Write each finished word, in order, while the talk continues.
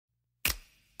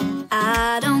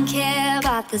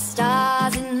the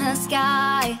stars in the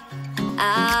sky.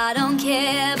 I don't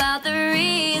care about the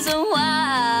reason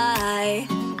why.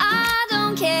 I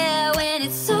don't care when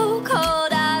it's so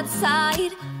cold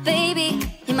outside. Baby,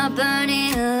 you're my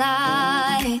burning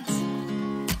light.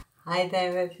 Hi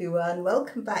there everyone,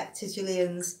 welcome back to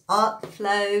Gillian's Art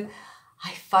Flow.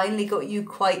 I finally got you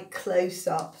quite close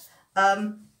up.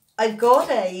 I've got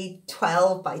a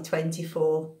 12 by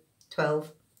 24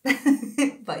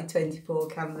 by 24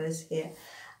 canvas here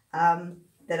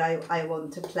that I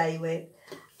want to play with,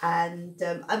 and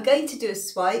I'm going to do a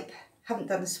swipe. Haven't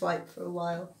done a swipe for a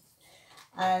while,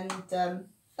 and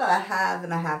I have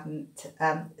and I haven't.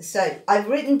 So I've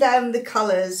written down the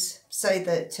colours so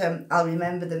that I'll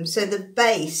remember them. So the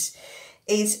base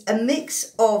is a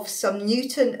mix of some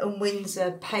Newton and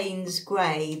Winsor Paynes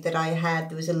Grey that I had.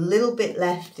 There was a little bit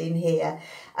left in here,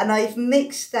 and I've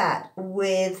mixed that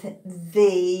with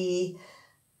the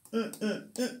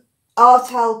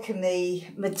Art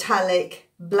Alchemy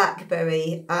Metallic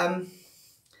Blackberry. I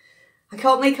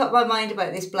can't make up my mind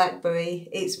about this blackberry.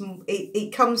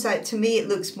 It comes out, to me it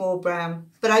looks more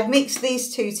brown, but I've mixed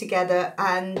these two together,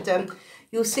 and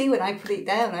you'll see when I put it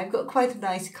down I've got quite a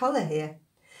nice colour here.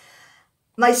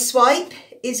 My swipe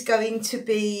is going to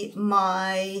be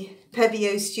my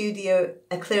Paynes Studio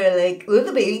Acrylic,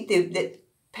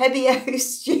 Paynes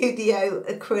Studio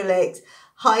Acrylic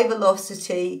High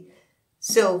Velocity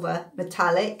Silver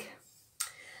Metallic.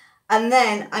 And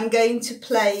then I'm going to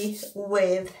play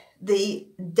with the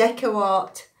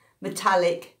DecoArt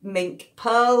Metallic Mink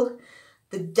Pearl,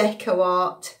 the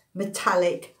DecoArt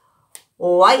Metallic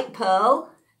White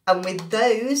Pearl, and with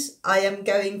those I am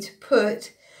going to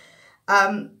put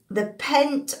the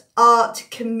Pentart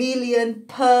Chameleon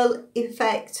Pearl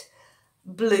Effect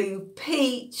Blue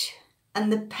Peach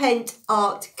and the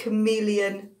Pentart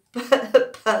Chameleon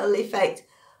Pearl Effect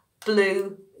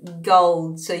Blue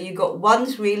Gold. So you got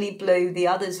one's really blue, the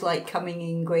other's like coming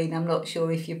in green. I'm not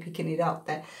sure if you're picking it up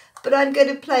there, but I'm going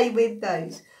to play with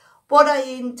those. What I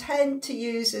intend to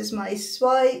use as my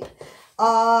swipe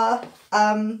are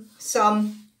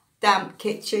some damp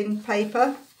kitchen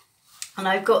paper. And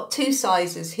I've got two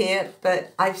sizes here,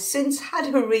 but I've since had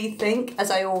a rethink, as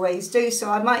I always do,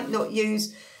 so I might not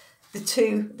use the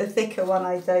thicker one,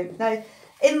 I don't know.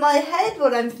 In my head,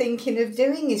 what I'm thinking of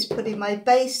doing is putting my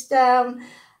base down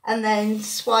and then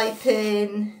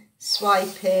swiping,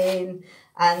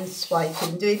 and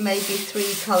swiping, doing maybe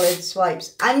 3 coloured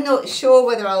swipes. I'm not sure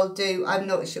whether I'm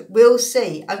not sure. We'll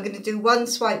see. I'm going to do one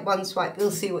swipe,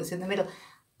 we'll see what's in the middle.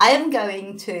 I am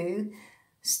going to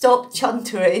stop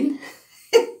chuntering.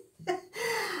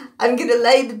 I'm going to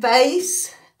lay the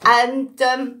base, and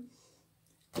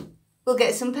we'll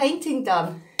get some painting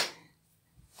done.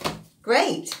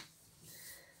 Great.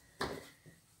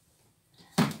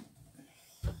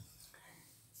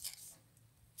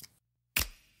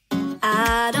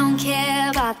 I don't care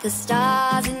about the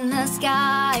stars in the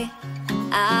sky.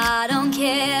 I don't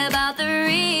care about the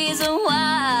reason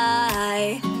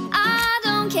why. I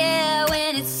don't care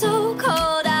when it's so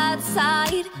cold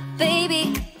outside.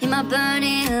 Baby, you're my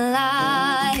burning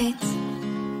light.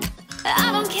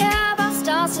 I don't care about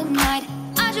stars tonight.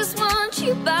 I just want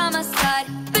you by my side.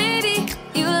 Baby,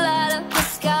 you light up the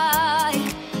sky.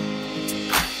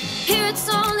 Here it's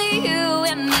only you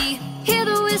and me. Hear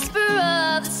the whisper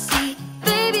of the sea.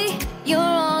 Baby, you're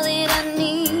all that I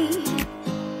need.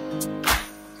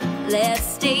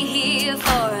 Let's stay here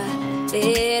for a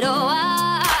little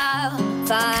while,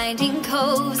 finding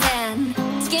coves and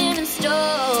skimming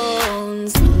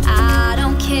stones. I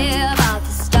don't care about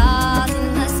the stars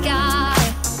in the sky.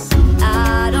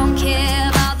 I don't care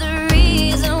about the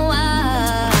reason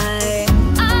why.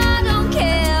 I don't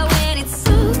care when it's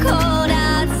so cold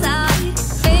outside.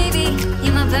 Baby,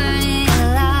 you're my burning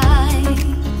light.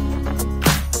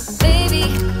 Baby,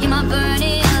 you're my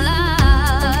burning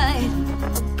light.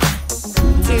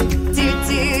 Do do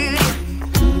do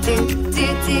do do do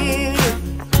do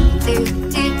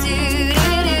do do.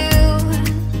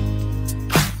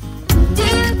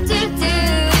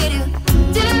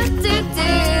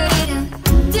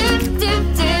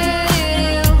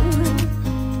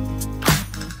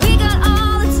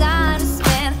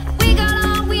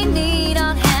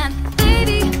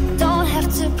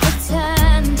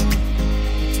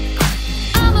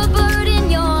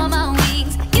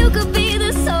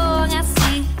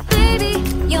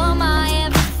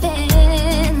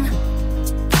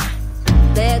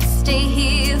 Let's stay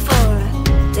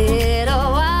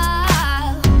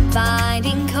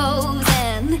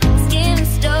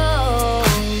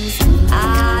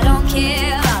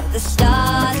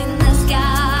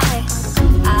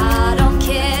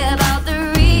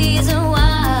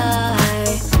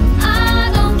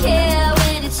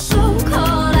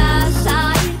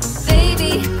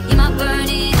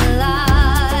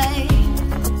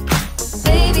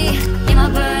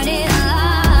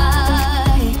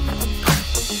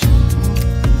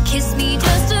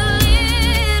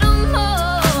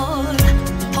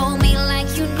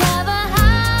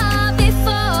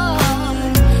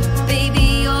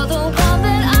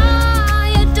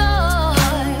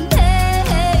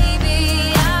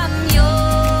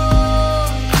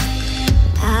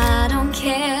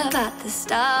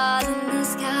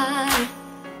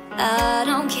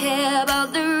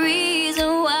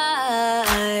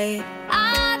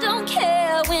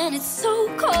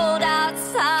cold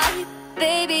outside.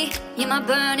 Baby, you're my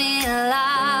burning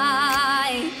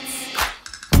light.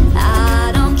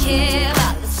 I don't care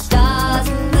about the stars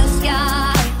in the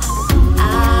sky.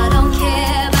 I don't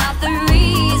care about the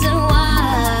reason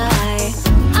why.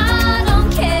 I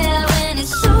don't care when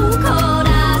it's so cold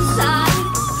outside.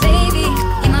 Baby,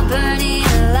 you're my burning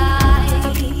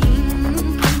light.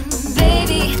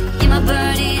 Baby, you're my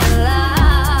burning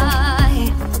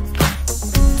light.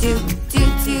 Do do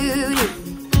do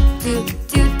do do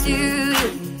do do do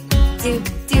do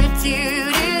do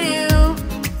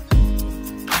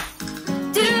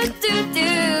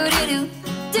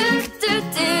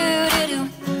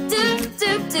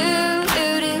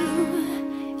do.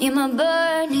 You're my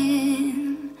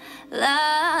burning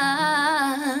light.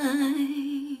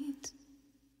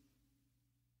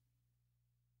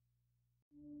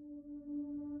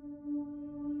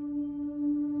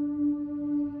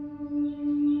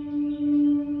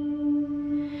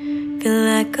 Feel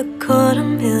like a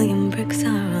 250,000 bricks are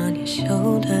on your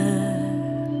shoulder,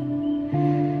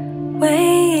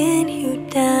 weighing you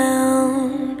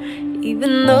down,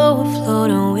 even though we're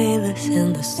floating weightless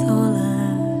in the solar.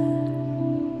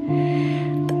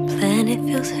 The planet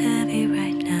feels heavy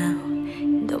right now.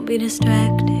 Don't be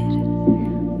distracted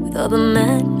with all the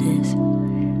madness.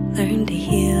 Learn to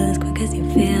heal as quick as you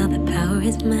feel. The power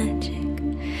is magic.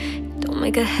 Don't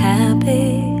make a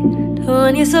habit to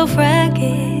run yourself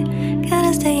ragged.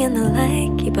 Gotta stay in the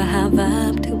light, keep a high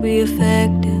vibe to be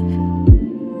effective.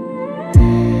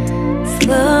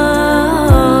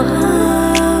 Slow,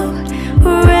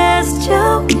 rest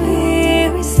your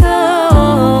weary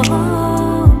soul.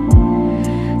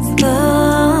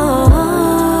 Slow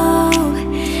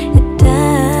it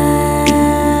down.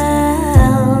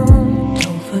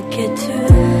 Don't forget to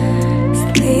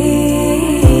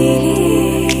sleep.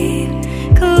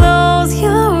 Close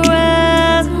your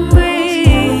eyes and breathe.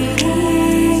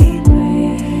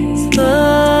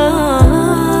 Slow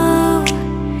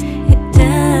it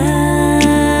down.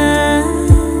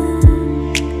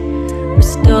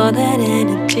 Restore that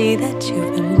energy that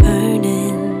you've been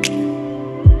burning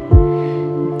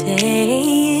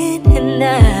day in and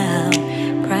out.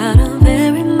 Proud of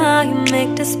every mile you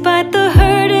make despite the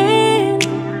hurting.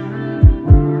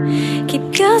 Keep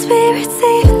your spirit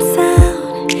safe and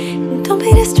sound, and don't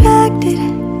be distracted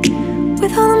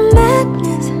with all the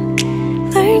madness.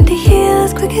 Learn to heal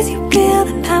as quick as you feel.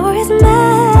 The power is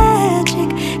magic.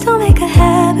 Don't make a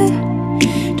habit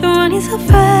to run yourself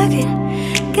ragged.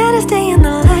 Gotta stay in the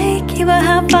light, keep a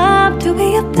high vibe to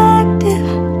be effective.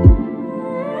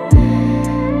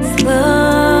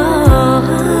 Slow,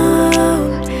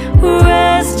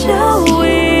 rest your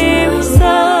weary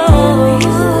soul.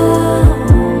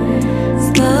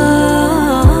 Slow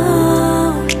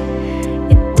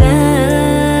it down.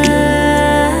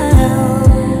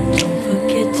 Don't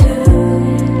forget to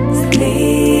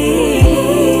sleep.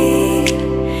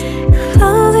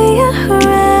 Close your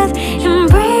eyes and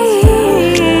breathe.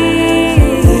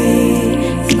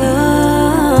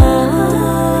 Slow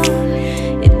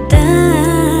it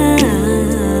down.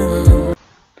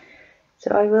 So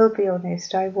I will be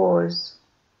honest, I was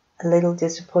a little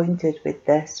disappointed with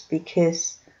this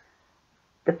because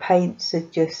the paints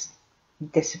had just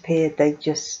disappeared, they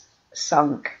just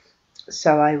sunk.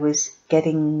 So I was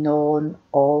getting none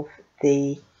of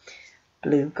the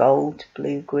blue gold,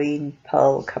 blue green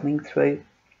pearl coming through.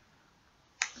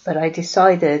 But I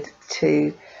decided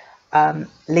to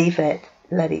leave it,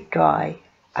 let it dry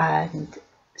and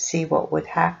see what would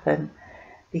happen,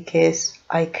 because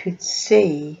I could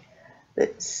see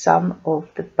that some of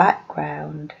the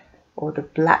background, or the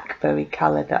blackberry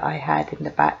colour that I had in the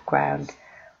background,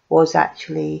 was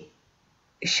actually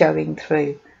showing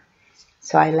through.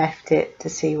 So I left it to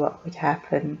see what would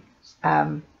happen.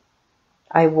 I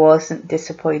wasn't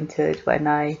disappointed when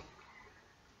I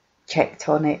checked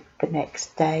on it the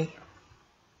next day.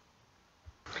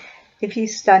 If you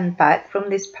stand back from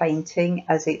this painting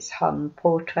as it's hung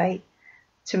portrait,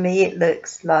 to me it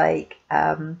looks like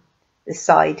the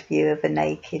side view of a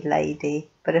naked lady,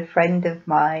 but a friend of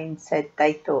mine said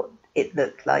they thought it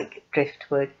looked like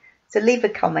Driftwood. So leave a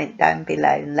comment down below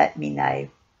and let me know.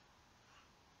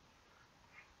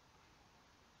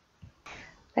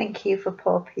 Thank you for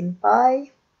popping by.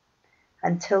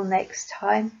 Until next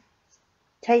time,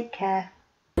 take care.